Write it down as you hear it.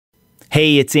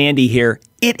Hey, it's Andy here.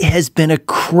 It has been a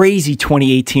crazy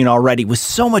 2018 already with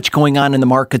so much going on in the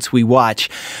markets we watch,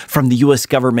 from the U.S.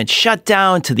 government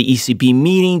shutdown to the ECB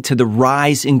meeting to the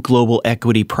rise in global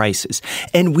equity prices.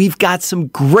 And we've got some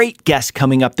great guests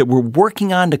coming up that we're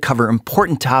working on to cover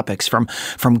important topics from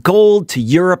gold to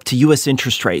Europe to U.S.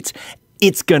 interest rates.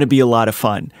 It's going to be a lot of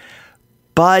fun.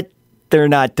 But they're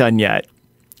not done yet.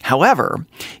 However,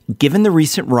 given the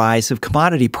recent rise of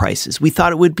commodity prices, we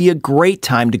thought it would be a great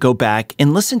time to go back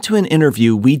and listen to an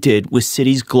interview we did with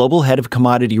Citi's Global Head of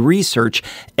Commodity Research,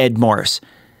 Ed Morse.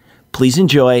 Please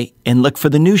enjoy and look for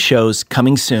the new shows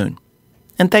coming soon.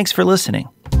 And thanks for listening.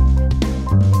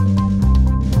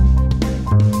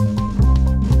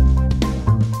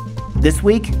 This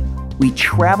week, we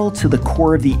travel to the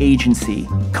core of the agency,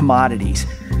 commodities.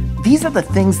 These are the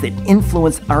things that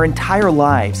influence our entire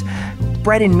lives.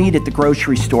 Bread and meat at the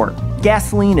grocery store,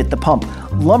 gasoline at the pump,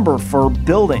 lumber for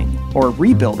building or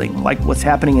rebuilding, like what's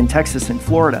happening in Texas and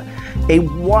Florida. A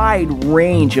wide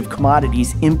range of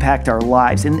commodities impact our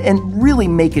lives and really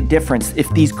make a difference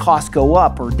if these costs go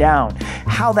up or down,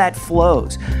 how that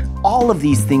flows. All of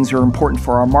these things are important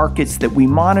for our markets that we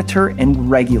monitor and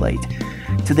regulate.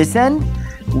 To this end,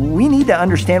 we need to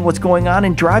understand what's going on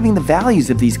in driving the values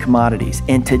of these commodities.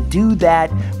 And to do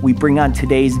that, we bring on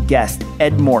today's guest,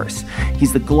 Ed Morse.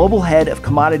 He's the Global Head of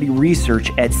Commodity Research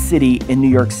at Citi in New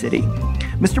York City.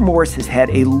 Mr. Morse has had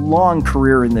a long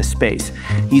career in this space.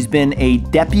 He's been a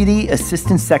Deputy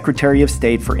Assistant Secretary of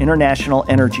State for International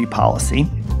Energy Policy.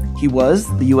 He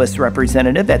was the U.S.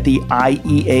 representative at the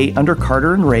IEA under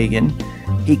Carter and Reagan.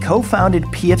 He co-founded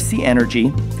PFC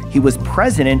Energy. He was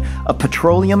president of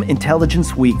Petroleum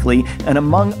Intelligence Weekly, and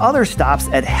among other stops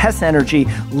at Hess Energy,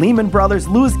 Lehman Brothers,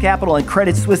 Lewis Capital, and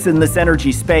Credit Suisse in this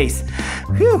energy space.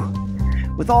 Whew.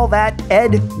 With all that,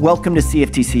 Ed, welcome to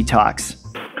CFTC Talks.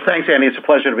 Thanks, Andy. It's a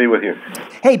pleasure to be with you.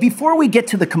 Hey, before we get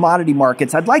to the commodity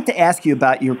markets, I'd like to ask you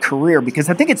about your career because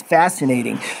I think it's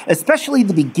fascinating, especially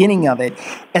the beginning of it.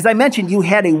 As I mentioned, you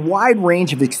had a wide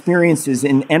range of experiences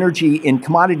in energy, in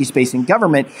commodity space, and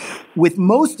government, with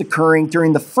most occurring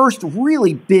during the first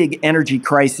really big energy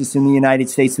crisis in the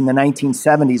United States in the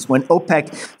 1970s when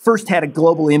OPEC first had a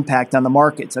global impact on the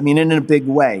markets, in a big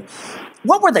way.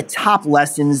 What were the top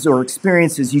lessons or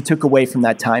experiences you took away from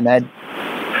that time, Ed?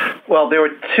 Well, there were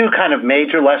two kind of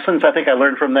major lessons I think I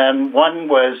learned from them. One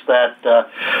was that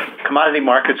commodity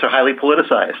markets are highly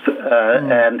politicized.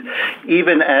 And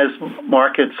even as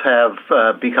markets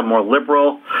have become more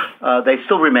liberal, they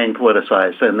still remain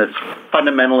politicized. And it's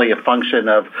fundamentally a function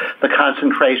of the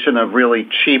concentration of really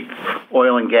cheap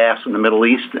oil and gas in the Middle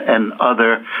East and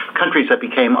other countries that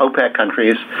became OPEC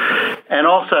countries. And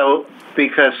also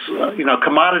because,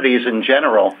 commodities in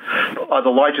general are the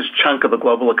largest chunk of the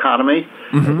global economy,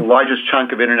 the largest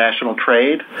chunk of international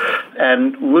trade,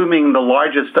 and looming the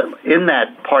largest in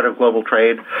that part of global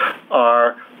trade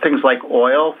are things like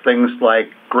oil, things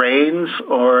like grains,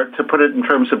 or to put it in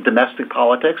terms of domestic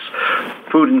politics,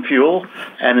 food and fuel,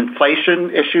 and inflation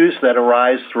issues that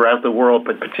arise throughout the world,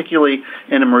 but particularly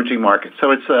in emerging markets.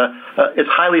 So it's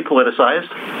highly politicized.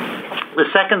 The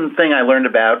second thing I learned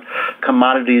about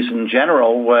commodities in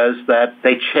general was that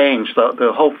they change.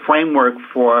 The whole framework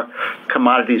for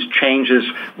commodities changes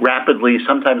rapidly,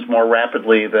 sometimes more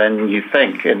rapidly than you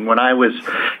think. And when I was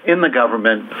in the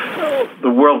government, the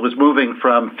world was moving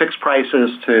from fixed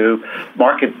prices to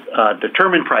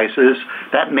market-determined prices.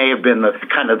 That may have been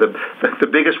the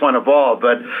biggest one of all.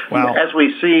 But as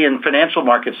we see in financial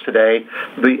markets today,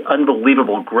 the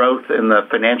unbelievable growth in the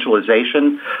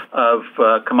financialization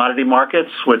of commodity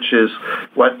markets, which is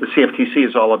what the CFTC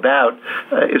is all about,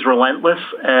 is relentless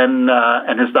and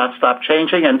has not stopped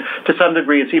changing. And to some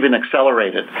degree, it's even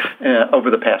accelerated over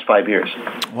the past 5 years.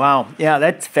 Wow. Yeah,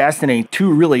 that's fascinating.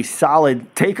 Two really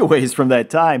solid takeaways from that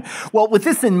time. Well, with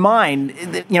this in mind,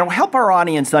 help our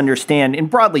audience understand, and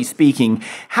broadly speaking,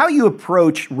 how you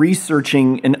approach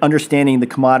researching and understanding the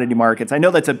commodity markets. I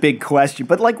know that's a big question,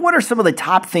 but what are some of the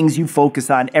top things you focus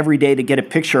on every day to get a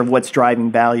picture of what's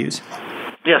driving values?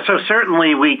 Yeah, so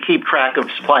certainly we keep track of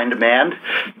supply and demand.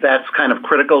 That's kind of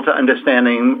critical to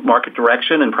understanding market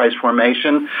direction and price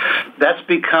formation. That's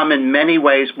become in many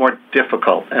ways more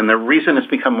difficult. And the reason it's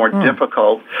become more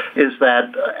difficult is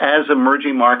that as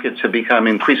emerging markets have become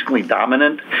increasingly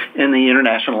dominant in the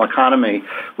international economy,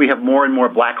 we have more and more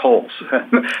black holes.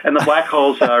 And the black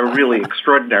holes are really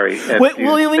extraordinary.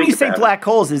 When you say black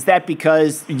holes, is that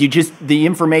because the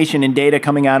information and data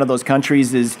coming out of those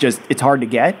countries is it's hard to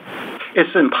get?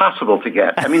 it's impossible to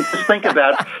get. I mean, just think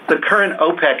about the current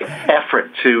OPEC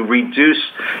effort to reduce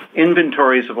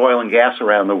inventories of oil and gas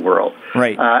around the world.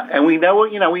 Right. And we know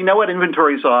what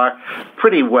inventories are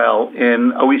pretty well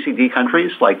in OECD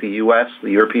countries like the U.S.,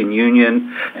 the European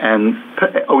Union, and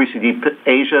OECD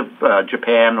Asia,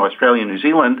 Japan, Australia, New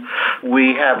Zealand.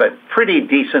 We have a pretty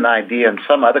decent idea in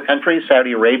some other countries.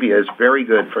 Saudi Arabia is very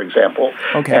good, for example,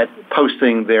 at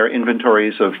posting their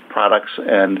inventories of products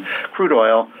and crude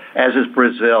oil, as is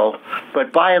Brazil.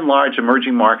 But by and large,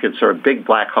 emerging markets are a big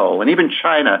black hole. And even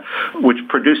China, which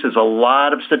produces a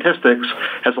lot of statistics,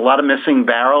 has a lot of missing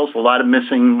barrels, a lot of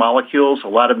missing molecules, a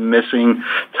lot of missing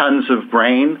tons of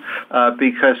grain,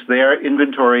 because their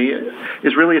inventory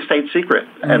is really a state secret.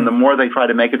 And the more they try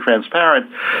to make it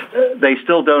transparent, they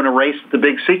still don't erase the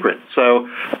big secret. So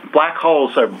black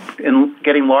holes are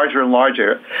getting larger and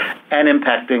larger and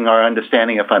impacting our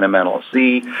understanding of fundamentals.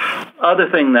 The other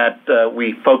thing that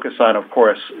we focus on, of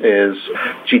course, is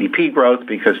GDP growth,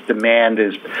 because demand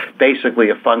is basically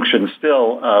a function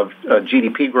still of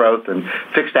GDP growth and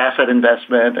fixed asset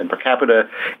investment and per capita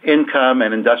income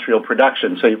and industrial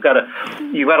production. So you've got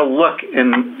to look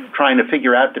in trying to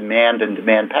figure out demand and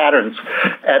demand patterns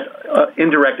at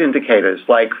indirect indicators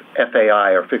like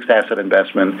FAI, or fixed asset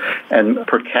investment, and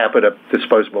per capita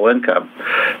disposable income.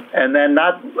 And then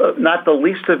not the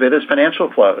least of it is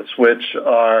financial flows, which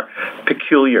are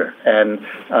peculiar and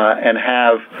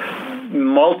have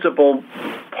multiple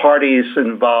parties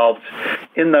involved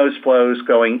in those flows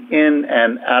going in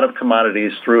and out of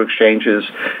commodities through exchanges,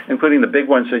 including the big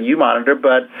ones that you monitor,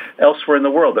 but elsewhere in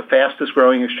the world. The fastest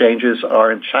growing exchanges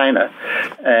are in China,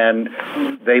 and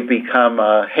they've become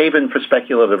a haven for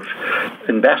speculative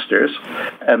investors,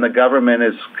 and the government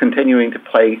is continuing to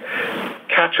play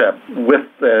catch-up with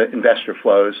the investor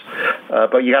flows,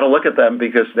 but you got to look at them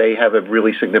because they have a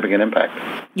really significant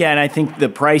impact. Yeah, and I think the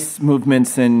price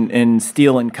movements in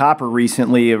steel and copper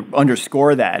recently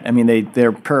underscore that. I mean,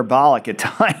 they're parabolic at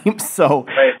times, so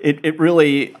right. It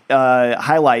really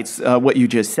highlights what you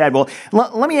just said. Well,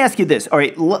 let me ask you this. All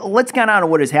right, let's get on to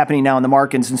what is happening now in the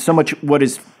markets, and so much what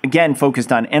is, again,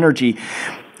 focused on energy.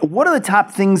 What are the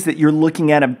top things that you're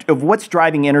looking at of what's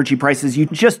driving energy prices? You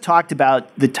just talked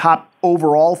about the top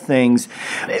overall things.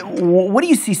 What do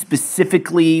you see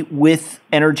specifically with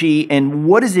energy, and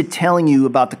what is it telling you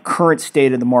about the current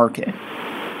state of the market?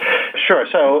 Sure.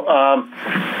 So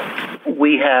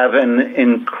we have an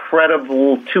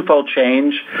incredible twofold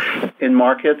change in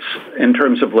markets in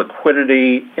terms of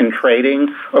liquidity in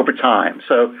trading over time.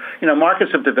 So,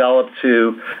 markets have developed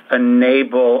to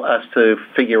enable us to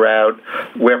figure out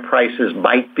where prices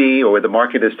might be, or where the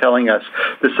market is telling us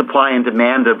the supply and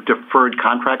demand of deferred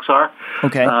contracts are.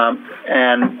 Okay.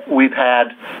 And we've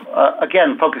had,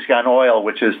 again, focusing on oil,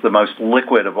 which is the most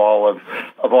liquid of all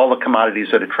the commodities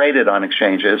that are traded on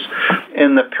exchanges,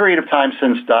 in the period of time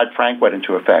since Dodd-Frank went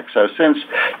into effect. So since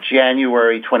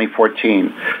January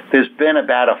 2014, there's been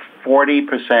about a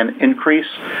 40% increase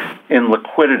in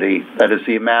liquidity. That is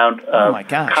the amount of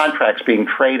contracts being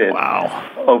traded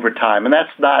over time. And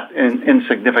that's not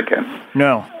insignificant.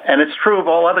 No. And it's true of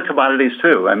all other commodities,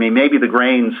 too. I mean, maybe the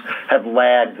grains have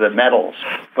lagged the metals,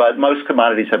 but most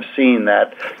commodities have seen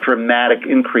that dramatic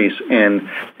increase in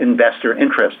investor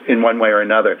interest in one way or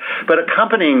another. But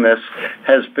accompanying this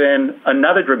has been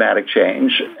another dramatic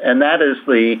change, and that is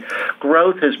the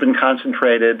growth has been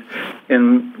concentrated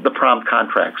in the prompt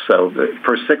contracts. So the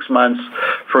first 6 months,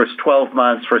 first 12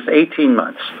 months, first 18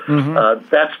 months. Mm-hmm.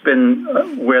 That's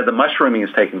been where the mushrooming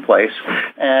has taken place.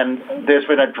 And there's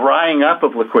been a drying up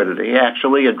of liquidity,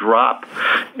 actually a drop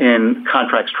in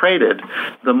contracts traded,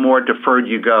 the more deferred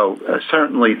you go,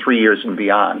 certainly 3 years and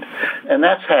beyond. And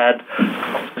that's had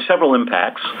several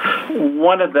impacts.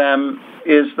 One of them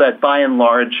is that by and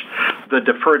large, the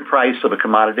deferred price of a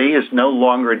commodity is no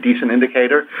longer a decent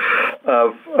indicator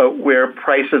of where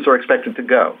prices are expected to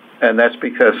go. And that's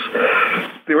because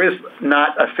there is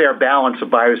not a fair balance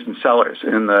of buyers and sellers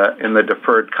in the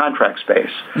deferred contract space.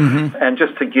 Mm-hmm. And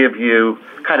just to give you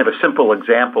kind of a simple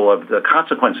example of the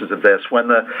consequences of this, when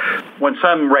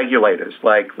some regulators,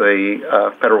 like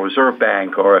the Federal Reserve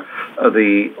Bank or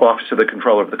the Office of the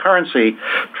Comptroller of the Currency,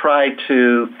 try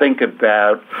to think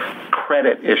about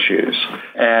credit issues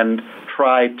and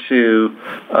try to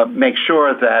make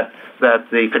sure that that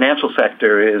the financial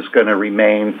sector is going to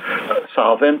remain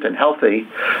solvent and healthy,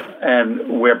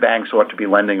 and where banks ought to be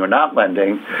lending or not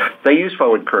lending, they use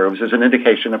forward curves as an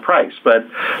indication of price. But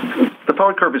the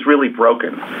forward curve is really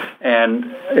broken, and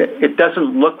it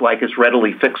doesn't look like it's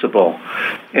readily fixable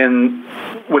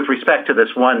with respect to this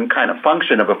one kind of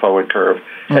function of a forward curve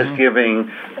as giving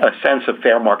a sense of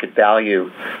fair market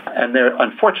value. And there,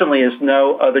 unfortunately, is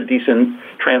no other decent,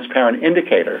 transparent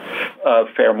indicator of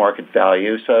fair market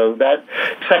value. So that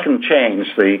second change,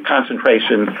 the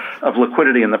concentration of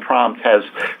liquidity in the prompt, has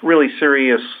really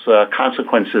serious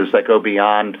consequences that go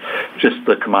beyond just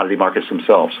the commodity markets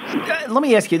themselves. Let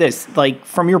me ask you this, like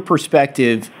from your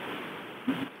perspective,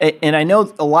 and I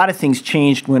know a lot of things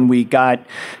changed when we got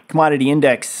commodity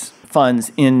index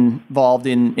funds involved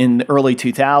in the early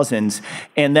 2000s.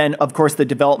 And then, of course, the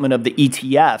development of the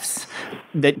ETFs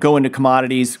that go into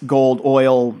commodities, gold,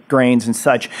 oil, grains, and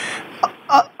such.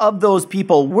 Of those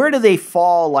people, where do they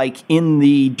fall like in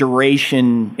the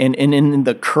duration and in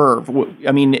the curve?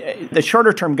 I mean, the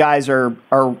shorter term guys are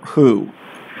who?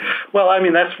 Well, I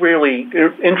mean, that's really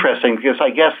interesting because I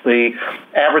guess the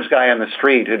average guy on the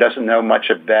street who doesn't know much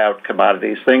about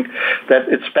commodities think that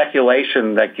it's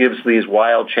speculation that gives these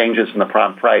wild changes in the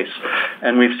prompt price.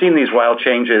 And we've seen these wild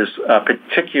changes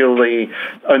particularly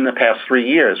in the past 3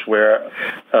 years, where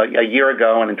a year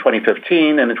ago and in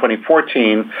 2015 and in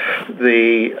 2014,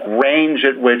 the range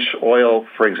at which oil,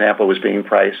 for example, was being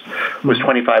priced was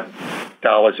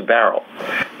 $25 a barrel.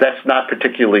 That's not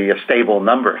particularly a stable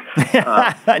number.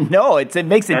 No, it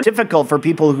makes it difficult for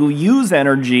people who use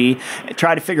energy,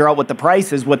 try to figure out what the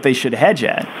price is, what they should hedge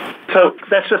at. So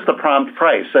that's just the prompt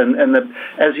price. And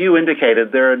as you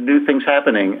indicated, there are new things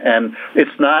happening. And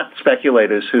it's not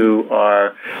speculators who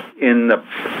are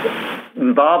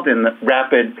involved in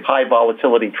rapid, high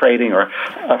volatility trading or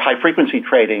high frequency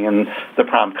trading in the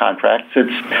prompt contracts.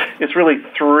 It's really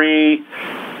three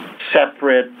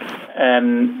separate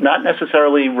and not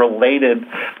necessarily related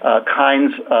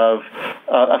kinds of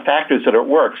factors that are at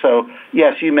work. So,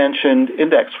 yes, you mentioned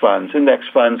index funds. Index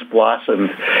funds blossomed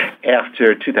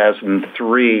after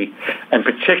 2003, and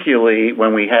particularly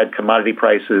when we had commodity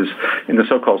prices in the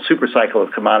so-called super cycle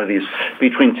of commodities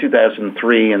between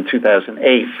 2003 and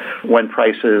 2008, when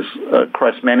prices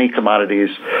across many commodities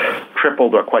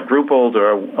tripled or quadrupled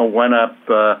or went up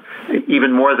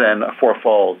even more than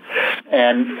fourfold.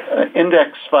 And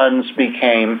index funds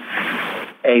became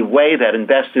a way that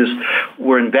investors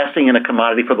were investing in a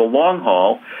commodity for the long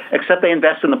haul, except they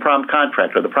invest in the prompt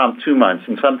contract or the prompt 2 months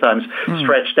and sometimes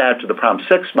stretched out to the prompt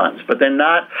 6 months. But they're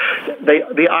not,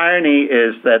 the irony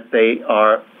is that they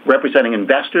are representing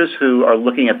investors who are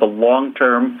looking at the long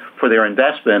term for their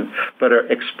investment, but are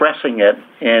expressing it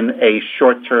in a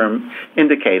short-term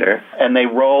indicator. And they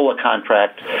roll a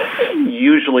contract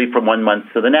usually from 1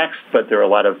 month to the next, but there are a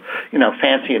lot of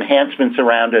fancy enhancements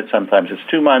around it. Sometimes it's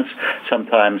 2 months,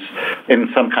 sometimes in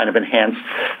some kind of enhanced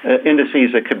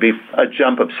indices it could be a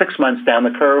jump of 6 months down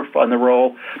the curve on the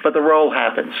roll, but the roll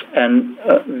happens. And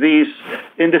these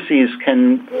indices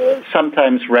can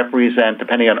sometimes represent,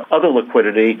 depending on other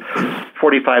liquidity,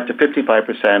 45 to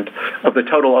 55% of the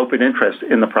total open interest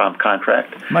in the prompt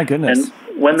contract. My goodness.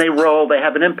 And when they roll, they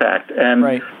have an impact. And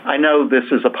right. I know this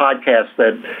is a podcast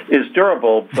that is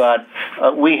durable, but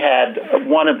we had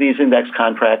one of these index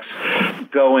contracts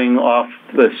going off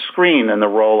the screen in the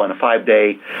roll on a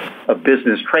 5-day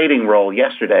business trading roll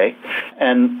yesterday.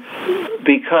 And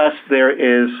because there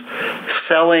is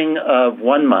selling of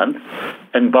 1 month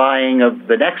and buying of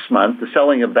the next month, the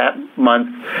selling of that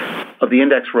month of the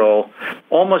index roll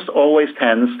almost always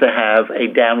tends to have a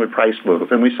downward price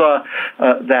move. And we saw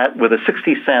that with a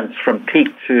 60 cents from peak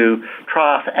to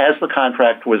trough as the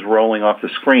contract was rolling off the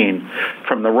screen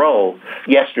from the roll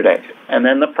yesterday. And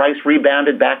then the price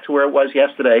rebounded back to where it was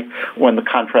yesterday when the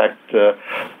contract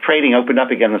trading opened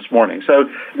up again this morning. So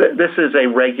this is a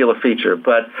regular feature.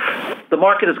 But the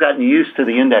market has gotten used to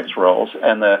the index rolls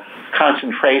and the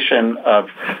concentration of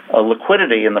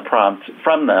liquidity in the prompt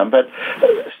from them. But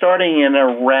starting in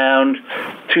around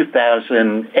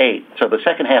 2008, so the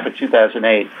second half of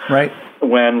 2008, right,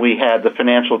 when we had the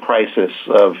financial crisis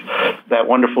of that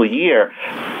wonderful year,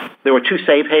 there were two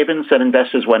safe havens that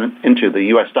investors went into, the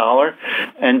U.S. dollar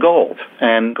and gold.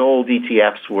 And gold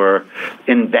ETFs were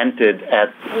invented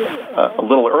at a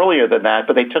little earlier than that,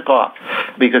 but they took off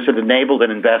because it enabled an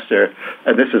investor,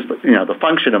 and this is the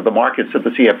function of the markets that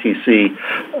the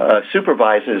CFTC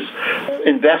supervises,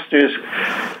 investors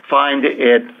find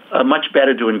it much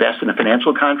better to invest in a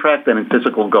financial contract than in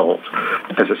physical gold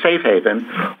as a safe haven,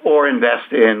 or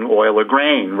invest in oil or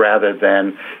grain rather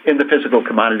than in the physical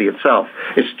commodity itself.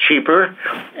 It's cheaper.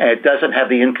 It doesn't have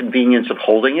the inconvenience of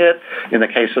holding it. In the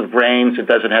case of grains, it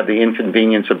doesn't have the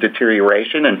inconvenience of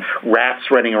deterioration and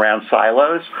rats running around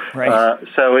silos. Right.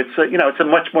 So it's a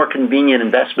much more convenient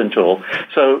investment tool.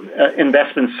 So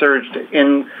investment surged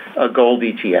in gold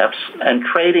ETFs, and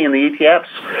trading in the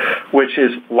ETFs, which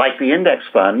is like the index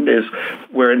fund, is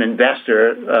where an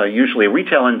investor, usually a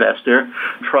retail investor,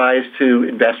 tries to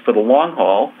invest for the long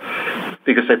haul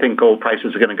because they think gold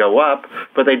prices are going to go up,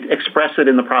 but they express it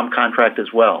in the prompt contract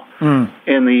as well.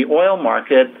 In the oil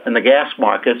market and the gas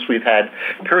markets, we've had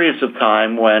periods of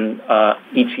time when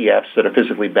ETFs that are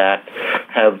physically backed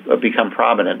have become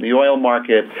prominent. In the oil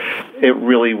market, it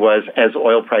really was as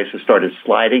oil prices started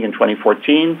sliding in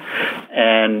 2014,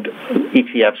 and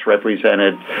ETFs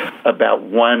represented about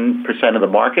 1% of the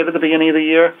market at the beginning of the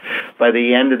year. By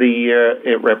the end of the year,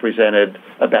 it represented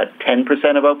about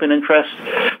 10% of open interest.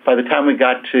 By the time we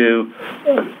got to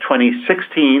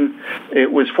 2016,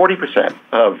 it was 40%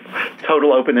 of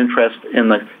total open interest in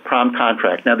the prompt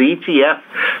contract. Now, the ETF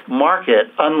market,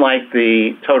 unlike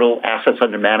the total assets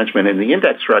under management in the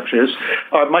index structures,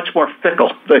 are much more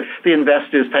fickle. The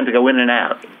investors tend to go in and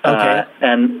out. Okay.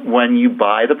 And when you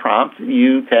buy the prompt,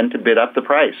 you tend to bid up the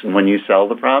price. And when you sell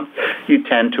the prompt, you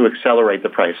tend to accelerate the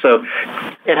price. So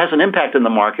it has an impact in the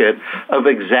market of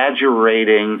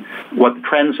exaggerating what the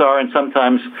trends are and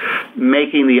sometimes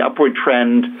making the upward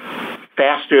trend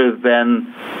faster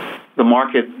than the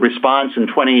market response. In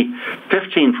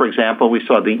 2015, for example, we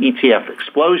saw the ETF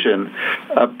explosion,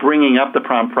 bringing up the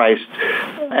prompt price.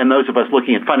 And those of us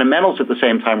looking at fundamentals at the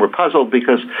same time were puzzled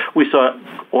because we saw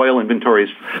oil inventories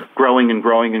growing and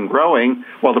growing and growing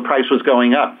while the price was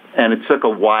going up. And it took a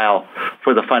while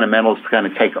for the fundamentals to kind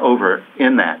of take over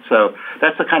in that. So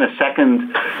that's the kind of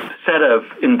second set of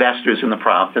investors in the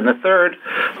prompt. And the third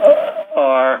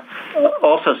are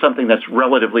also something that's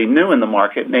relatively new in the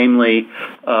market, namely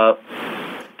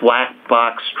black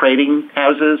box trading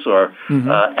houses or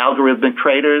algorithmic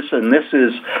traders. And this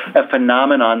is a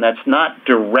phenomenon that's not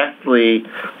directly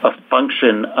a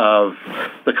function of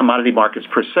the commodity markets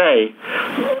per se.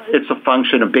 It's a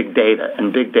function of big data.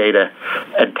 And big data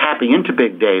and tapping into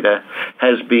big data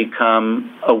has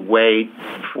become a way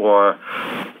for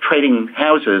trading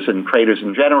houses and traders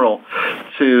in general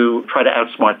to try to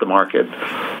outsmart the market.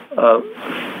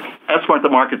 Outsmart the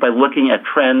market by looking at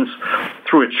trends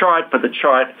through a chart, but the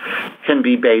chart can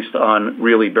be based on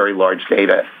really very large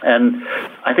data. And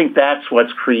I think that's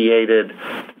what's created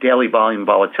daily volume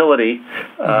volatility,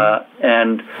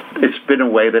 and it's been a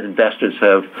way that investors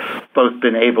have both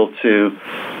been able to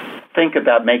think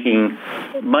about making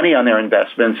money on their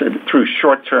investments through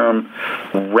short-term,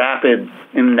 rapid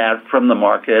in and out from the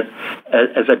market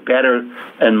as a better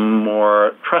and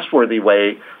more trustworthy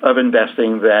way of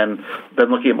investing than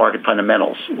looking at market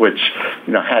fundamentals, which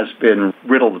has been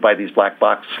riddled by these black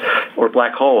box or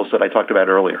black holes that I talked about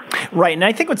earlier. Right, and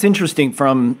I think what's interesting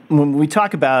from when we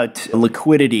talk about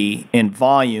liquidity and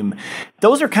volume,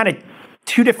 those are kind of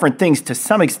two different things to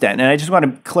some extent. And I just want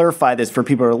to clarify this for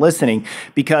people who are listening,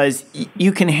 because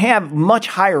you can have much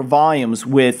higher volumes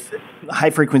with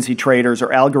high-frequency traders or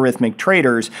algorithmic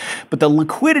traders, but the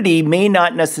liquidity may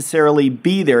not necessarily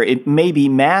be there. It may be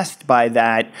masked by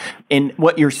that. And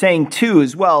what you're saying, too,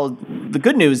 as well, the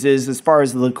good news is, as far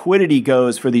as the liquidity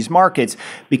goes for these markets,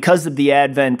 because of the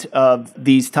advent of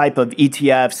these type of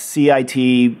ETFs, CIT,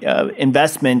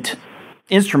 investment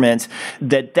instruments,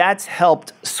 that's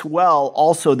helped swell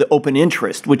also the open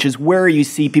interest, which is where you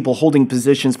see people holding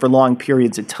positions for long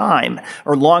periods of time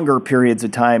or longer periods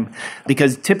of time.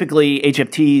 Because typically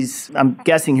HFTs, I'm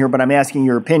guessing here, but I'm asking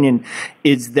your opinion,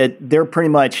 is that they're pretty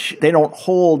much, they don't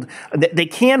hold, they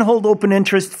can hold open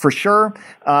interest for sure.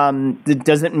 It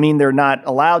doesn't mean they're not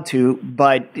allowed to,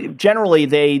 but generally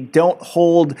they don't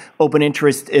hold open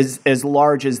interest as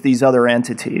large as these other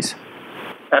entities.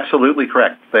 Absolutely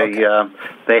correct.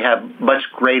 They have much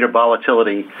greater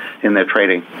volatility in their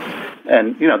trading.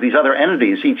 And these other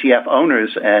entities, ETF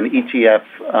owners and ETF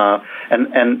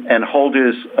and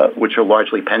holders, which are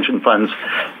largely pension funds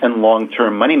and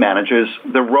long-term money managers,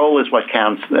 the role is what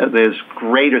counts. There's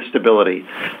greater stability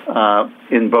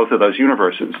in both of those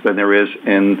universes than there is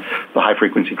in the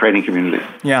high-frequency trading community.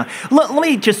 Yeah. Let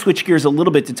me just switch gears a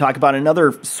little bit to talk about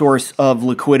another source of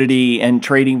liquidity and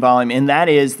trading volume, and that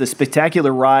is the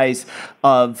spectacular rise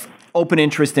of open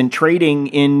interest in trading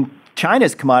in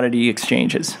China's commodity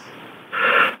exchanges.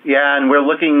 Yeah, and we're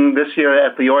looking this year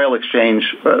at the oil exchange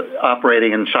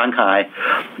operating in Shanghai.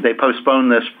 They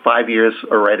postponed this 5 years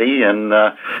already, and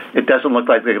it doesn't look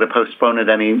like they're going to postpone it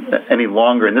any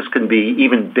longer, and this can be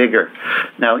even bigger.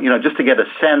 Now, just to get a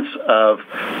sense of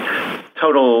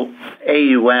total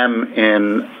AUM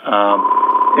in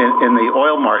the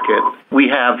oil market, we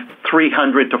have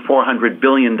 $300 to $400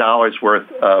 billion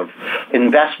worth of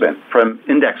investment from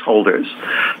index holders,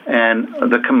 and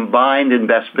the combined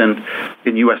investment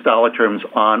in U.S. dollar terms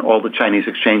on all the Chinese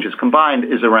exchanges combined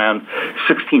is around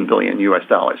 $16 billion U.S.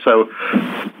 dollars. So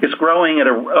it's growing at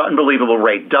an unbelievable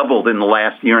rate, doubled in the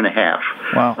last year and a half.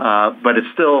 Wow. But it's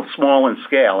still small in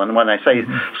scale, and when I say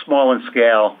small in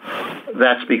scale,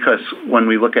 that's because when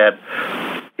we look at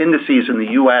indices in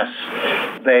the U.S.,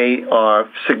 they are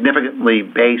significantly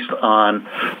based on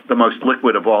the most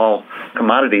liquid of all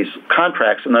commodities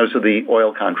contracts, and those are the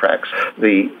oil contracts,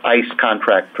 the ICE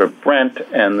contract for Brent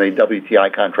and the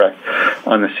WTI contract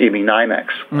on the CME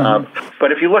NYMEX.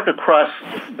 But if you look across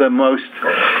the most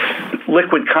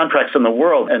liquid contracts in the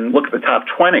world and look at the top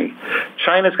 20,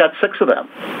 China's got 6 of them.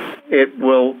 It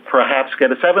will perhaps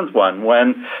get a 7th one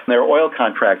when their oil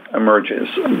contract emerges.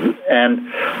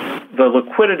 And the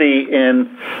liquidity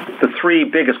in the 3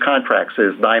 biggest contracts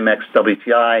is NYMEX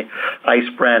WTI, ICE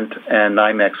Brent, and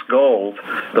NYMEX Gold.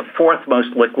 The 4th most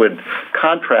liquid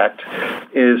contract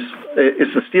is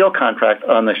the steel contract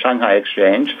on the Shanghai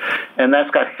Exchange, and that's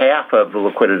got half of the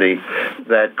liquidity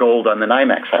that gold on the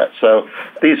NYMEX has. So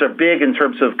these are big in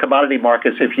terms of commodity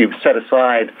markets if you set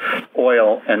aside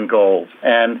oil and gold.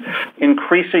 And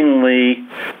increasingly,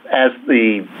 as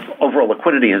the overall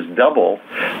liquidity has doubled,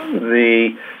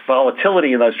 the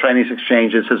volatility in those Chinese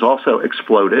exchanges has also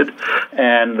exploded,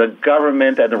 and the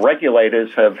government and the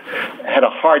regulators have had a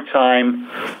hard time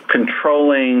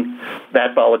controlling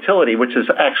that volatility, which has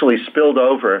actually spilled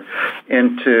over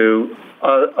into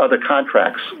other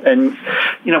contracts. And,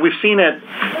 we've seen it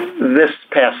this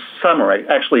past summer.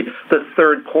 Actually, the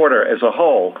third quarter as a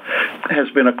whole has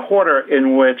been a quarter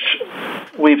in which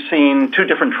we've seen 2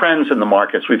 different trends in the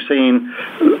markets. We've seen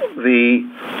the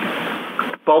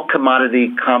bulk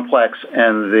commodity complex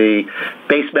and the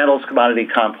base metals commodity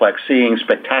complex seeing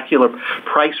spectacular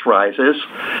price rises,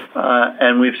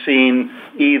 and we've seen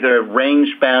either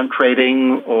range-bound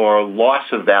trading or loss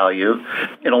of value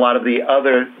in a lot of the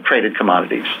other traded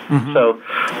commodities. So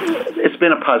it's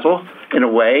been a puzzle in a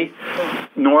way.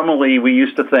 Normally, we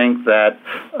used to think that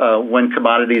when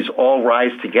commodities all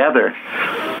rise together,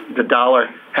 the dollar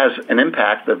has an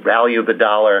impact. The value of the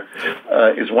dollar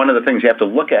is one of the things you have to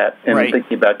look at in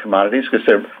thinking about commodities, because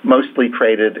they're mostly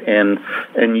traded in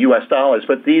U.S. dollars.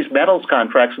 But these metals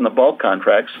contracts and the bulk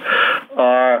contracts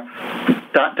are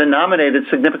denominated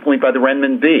significally by the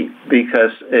renminbi,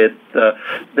 because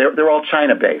they're all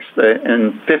China-based,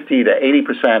 and 50 to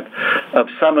 80% of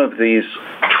some of these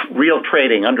real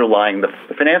trading underlying the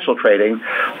financial trading,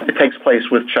 it takes place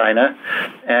with China.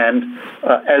 And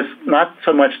as not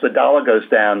so much the dollar goes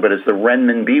down, but as the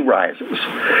renminbi rises,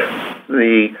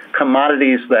 the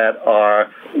commodities that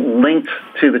are linked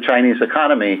to the Chinese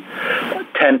economy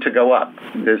tend to go up.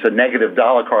 There's a negative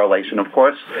dollar correlation, of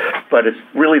course, but it's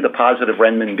really the positive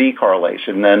renminbi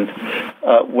correlation. And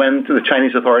when the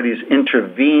Chinese authorities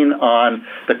intervene on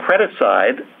the credit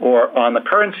side or on the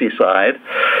currency side,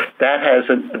 that has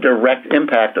a direct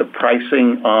impact of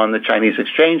pricing on the Chinese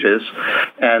exchanges,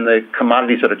 and the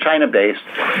commodities that are China-based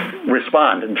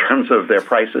respond in terms of their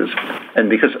prices. And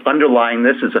because underlying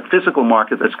this is a physical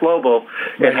market that's global,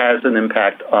 it has an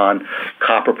impact on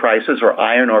copper prices or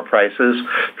iron ore prices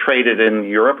traded in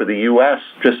Europe or the U.S.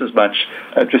 just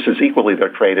as equally they're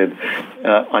traded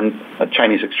on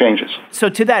Chinese exchanges. So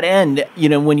to that end,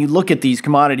 when you look at these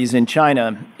commodities in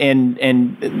China, and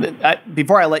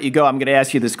before I let you go, I'm going to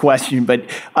ask you this question, but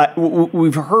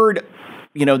we've heard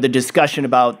the discussion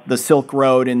about the Silk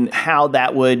Road and how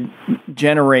that would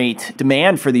generate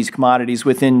demand for these commodities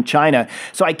within China.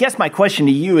 So I guess my question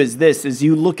to you is this: as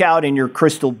you look out in your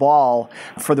crystal ball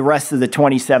for the rest of the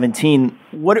 2017,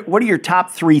 what are your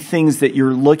top 3 things that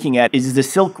you're looking at? Is the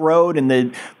Silk Road and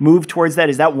the move towards that,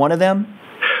 is that one of them?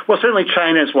 Well, certainly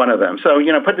China is one of them. So,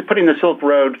 putting the Silk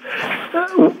Road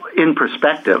in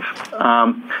perspective,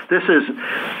 this is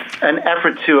an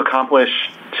effort to accomplish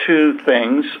 2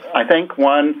 things. I think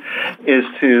one is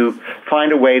to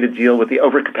find a way to deal with the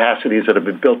overcapacities that have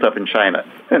been built up in China,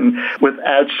 and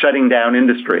without shutting down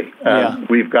industry.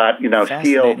 We've got,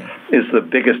 steel is the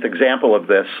biggest example of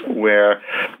this, where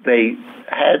they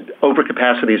had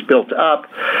overcapacities built up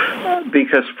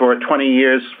because for 20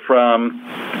 years from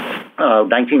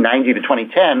 1990 to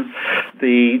 2010,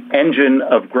 the engine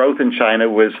of growth in China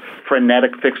was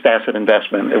frenetic fixed asset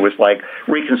investment. It was like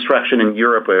reconstruction in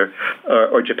Europe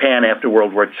or Japan after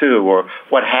World War II, or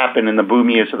what happened in the boom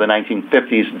years of the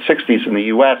 1950s and 60s in the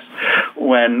U.S.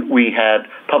 when we had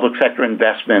public sector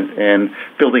investment in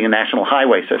building a national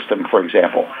highway system, for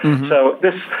example. Mm-hmm. So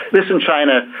this in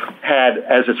China had,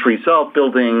 as its result,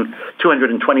 building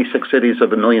 226 cities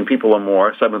of 1 million people or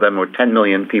more. Some of them were 10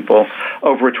 million people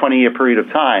over a 20-year period of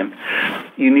time.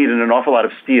 You needed an awful lot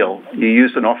of steel. You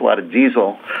used an awful lot of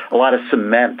diesel, a lot of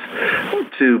cement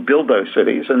to build those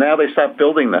cities. And now they stopped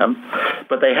building them,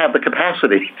 but they have the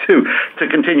capacity to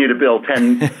continue to build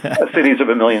 10 cities of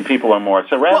 1 million people or more.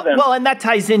 So well, and that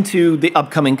ties into the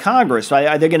upcoming Congress.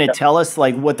 Are they going to tell us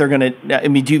like what they're going to? I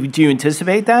mean, do you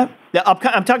anticipate that?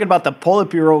 I'm talking about the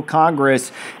Politburo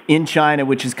Congress in China,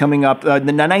 which is coming up, the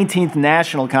 19th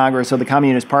National Congress of the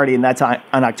Communist Party, and that's on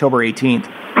October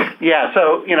 18th. Yeah,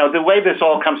 so, the way this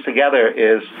all comes together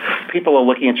is people are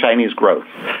looking at Chinese growth.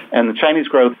 And the Chinese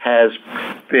growth has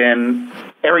been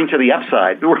erring to the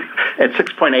upside. We're at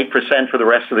 6.8% for the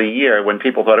rest of the year when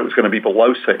people thought it was going to be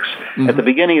below 6 at the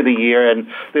beginning of the year. And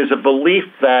there's a belief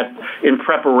that in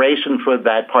preparation for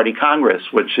that party Congress,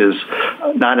 which is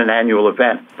not an annual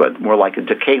event, but more like a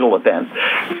decadal event,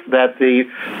 that the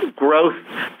growth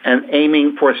and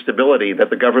aiming for stability that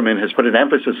the government has put an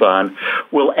emphasis on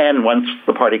will end once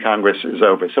the party Congress is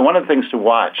over. So one of the things to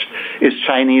watch is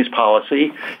Chinese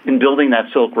policy in building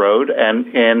that Silk Road and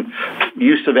in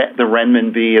use of the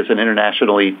renminbi as an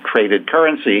internationally traded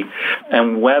currency,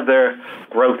 and whether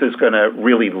growth is going to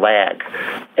really lag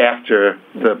after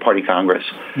the party Congress,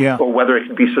 or whether it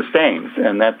can be sustained.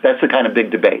 And that's the kind of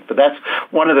big debate. But that's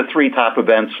one of the three top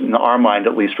events in our mind,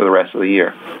 at least for the rest of the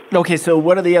year. Okay, so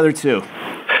what are the other two?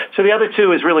 So the other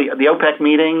two is really the OPEC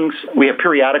meetings. We have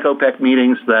periodic OPEC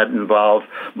meetings that involve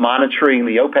monitoring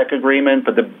the OPEC agreement,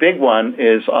 but the big one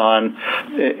is on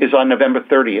November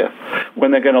 30th,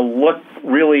 when they're going to look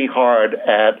really hard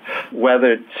at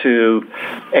whether to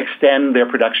extend their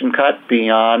production cut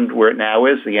beyond where it now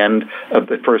is, the end of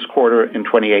the first quarter in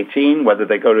 2018, whether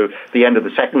they go to the end of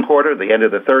the second quarter, the end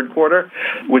of the third quarter,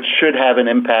 which should have an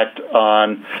impact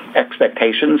on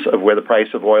expectations of where the price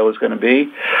of oil is going to be,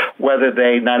 whether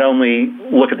they not only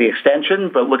look at the extension,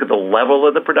 but look at the level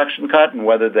of the production cut and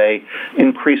whether they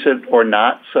increase it or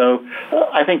not. So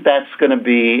I think that's going to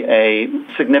be a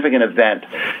significant event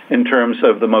in terms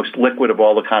of the most liquid of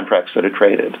all the contracts that are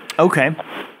traded. Okay.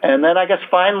 And then I guess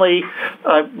finally,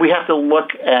 we have to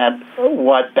look at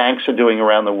what banks are doing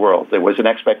around the world. There was an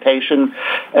expectation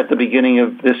at the beginning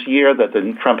of this year that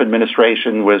the Trump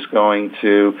administration was going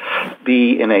to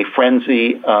be in a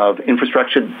frenzy of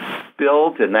infrastructure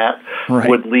build, and that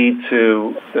would lead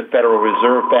to the Federal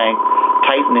Reserve Bank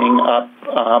tightening up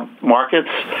markets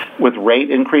with rate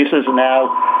increases. And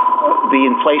now the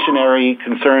inflationary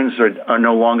concerns are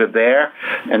no longer there.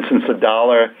 And since the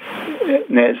dollar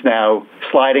is now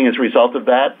sliding as a result of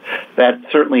that, that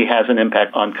certainly has an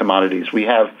impact on commodities. We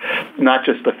have not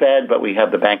just the Fed, but we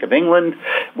have the Bank of England,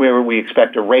 where we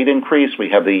expect a rate increase. We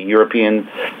have the European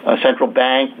Central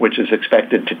Bank, which is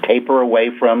expected to taper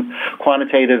away from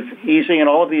quantitative easing. And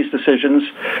all of these decisions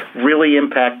really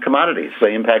impact commodities.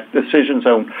 They impact decisions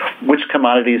on which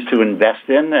commodities to invest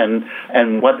in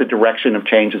and what the direction of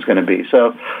change is going to be.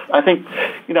 So I think,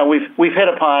 we've hit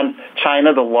upon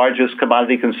China, the largest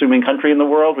commodity consuming country in the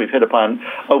world. We've hit upon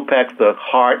OPEC, the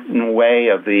heart and way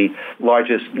of the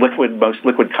largest most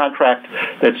liquid contract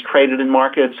that's traded in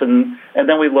markets. And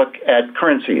then we look at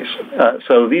currencies.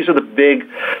 So these are the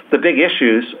big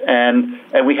issues. And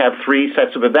we have 3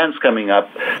 sets of events coming up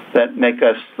that make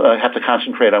us have to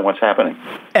concentrate on what's happening.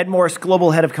 Ed Morse,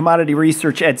 Global Head of Commodity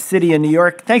Research at Citi in New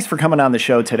York. Thanks for coming on the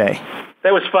show today.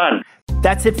 That was fun.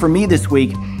 That's it for me this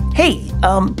week. Hey,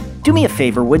 do me a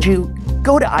favor, would you?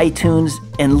 Go to iTunes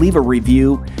and leave a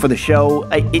review for the show.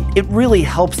 It really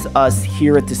helps us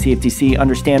here at the CFTC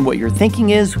understand what your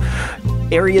thinking is,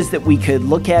 areas that we could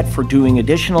look at for doing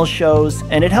additional shows,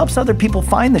 and it helps other people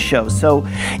find the show. So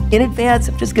in advance,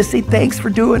 I'm just going to say thanks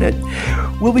for doing it.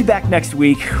 We'll be back next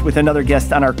week with another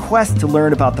guest on our quest to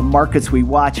learn about the markets we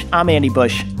watch. I'm Andy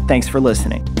Bush. Thanks for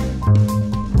listening.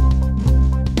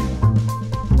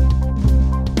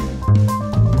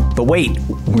 The Wait,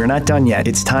 we're not done yet.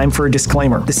 It's time for a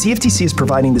disclaimer. The CFTC is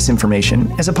providing this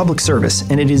information as a public service,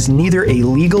 and it is neither a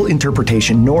legal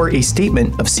interpretation nor a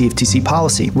statement of CFTC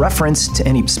policy. Reference to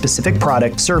any specific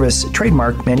product, service,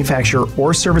 trademark, manufacturer,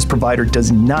 or service provider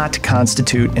does not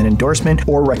constitute an endorsement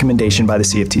or recommendation by the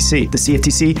CFTC. The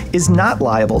CFTC is not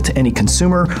liable to any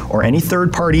consumer or any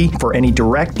third party for any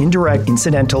direct, indirect,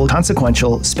 incidental,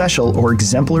 consequential, special, or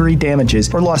exemplary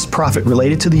damages or lost profit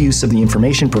related to the use of the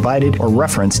information provided or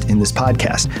referenced in this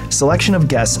podcast. Selection of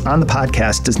guests on the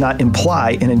podcast does not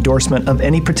imply an endorsement of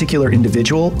any particular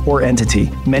individual or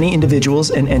entity. Many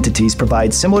individuals and entities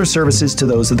provide similar services to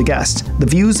those of the guests. The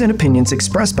views and opinions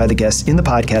expressed by the guests in the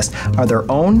podcast are their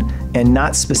own and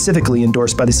not specifically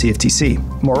endorsed by the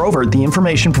CFTC. Moreover, the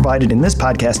information provided in this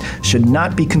podcast should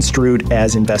not be construed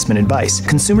as investment advice.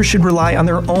 Consumers should rely on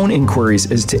their own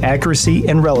inquiries as to accuracy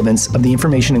and relevance of the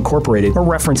information incorporated or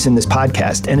referenced in this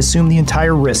podcast and assume the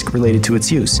entire risk related to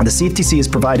its use. The CFTC is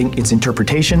providing its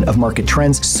interpretation of market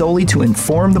trends solely to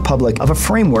inform the public of a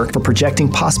framework for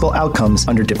projecting possible outcomes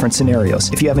under different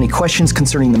scenarios. If you have any questions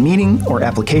concerning the meaning or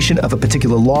application of a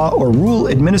particular law or rule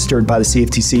administered by the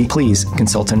CFTC, please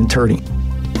consult an attorney.